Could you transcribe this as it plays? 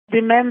The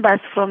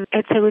members from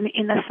eThekwini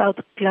Inner South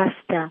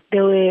Cluster,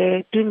 they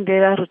were doing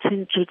their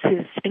routine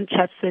duties in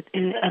Chatsworth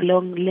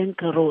along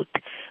Link Road,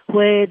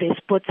 where they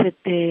spotted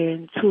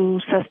the two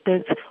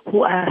suspects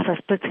who are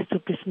suspected to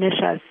be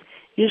smashers.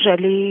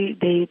 Usually,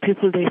 the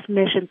people, they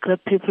smash and grab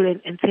people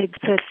and take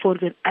cell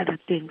phones and other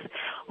things.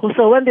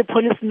 So when the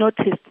police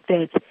noticed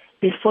that,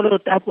 they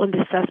followed up on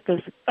the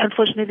suspects.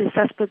 Unfortunately, the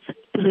suspects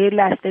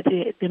realized that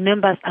the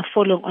members are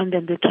following on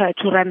them. They tried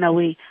to run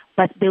away,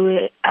 but they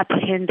were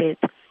apprehended.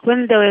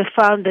 When they were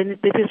found, then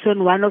this is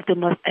when one of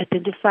them was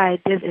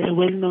identified as a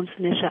well-known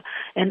snatcher,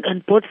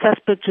 and both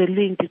suspects were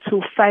linked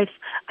to 5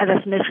 other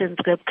smash and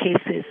grab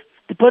cases.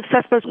 The both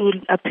suspects will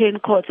appear in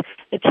court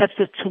at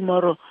Chatsworth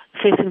tomorrow,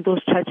 facing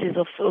those charges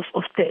of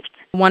theft.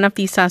 One of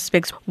these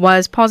suspects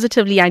was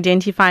positively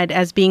identified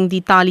as being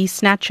the Thali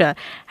Snatcher.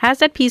 Has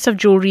that piece of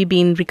jewelry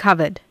been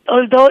recovered?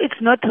 Although it's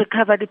not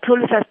recovered, the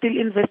police are still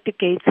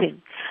investigating,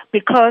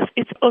 because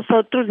it's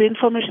also through the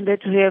information that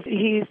we have,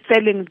 he is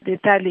selling the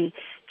Thali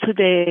to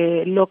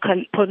the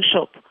local pawn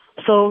shop.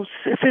 So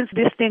since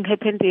this thing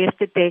happened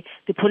yesterday,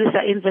 the police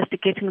are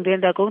investigating.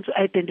 Then they're going to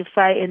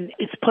identify, and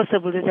it's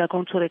possible that they're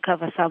going to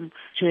recover some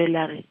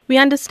jewelry. We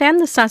understand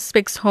the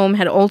suspect's home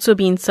had also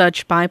been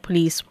searched by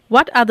police.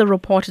 What other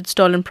reported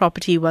stolen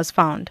property was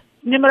found?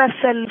 Numerous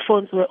cell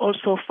phones were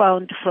also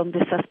found from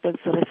the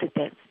suspect's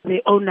residence.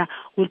 The owner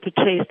will be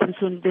traced, and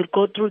soon they'll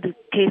go through the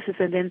cases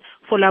and then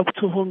follow up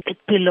to whom it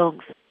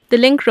belongs. The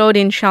Link Road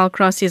in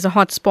Shallcross is a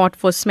hot spot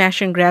for smash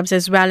and grabs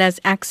as well as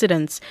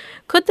accidents.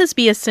 Could this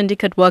be a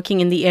syndicate working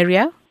in the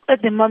area?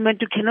 At the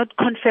moment, we cannot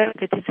confirm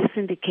that it's a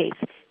syndicate,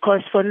 because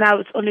for now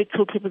it's only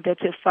 2 people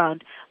that were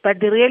found.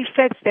 But the real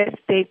fact that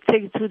they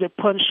take it to the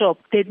pawn shop,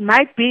 there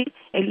might be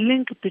a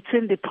link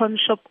between the pawn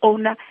shop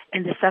owner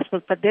and the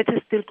suspect, but that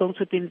is still going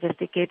to be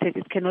investigated.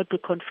 It cannot be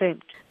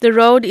confirmed. The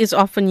road is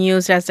often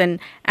used as an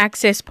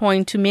access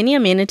point to many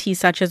amenities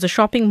such as a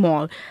shopping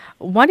mall.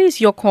 What is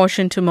your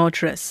caution to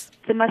motorists?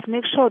 They must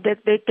make sure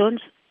that they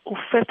don't,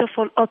 first of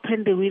all,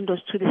 open the windows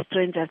to the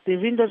strangers. The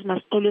windows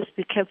must always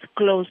be kept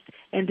closed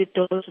and the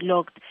doors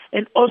locked.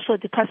 And also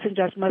the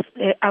passengers must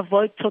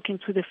avoid talking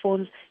to the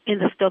phones in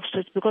the stop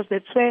streets, because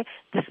that's where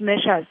the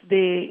smashers,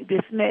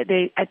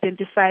 they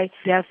identify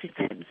their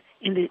victims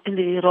in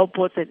the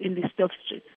robots and in the stop streets.